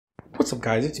what's up,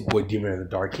 guys? It's your boy Demon in the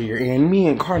Dark here, and me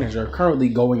and Carnage are currently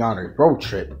going on a road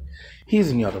trip.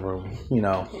 He's in the other room, you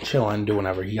know, chilling, doing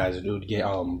whatever he guys do to get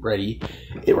ready.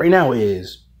 It right now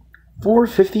is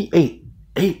 4:58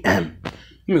 a.m. Let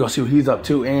me go see what he's up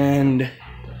to, and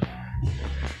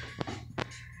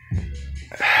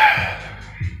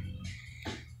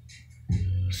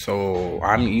so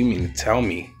you mean to tell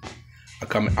me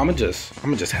I'm gonna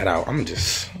just head out. I'm gonna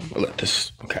let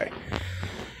this, okay.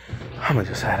 I'm gonna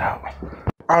just head out.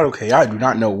 Okay, I do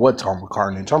not know what's on with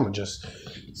Carnage. I'm gonna just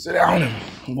sit down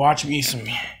and watch me some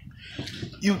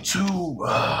YouTube.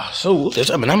 So there's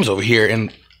M&M's over here,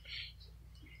 and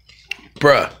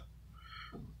bruh.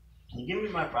 Can you give me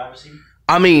my privacy?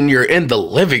 I mean, you're in the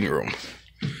living room.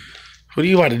 What are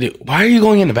you about to do? Why are you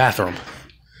going in the bathroom?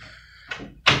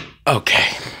 Okay.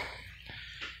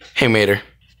 Hey, Mater,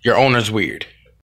 your owner's weird.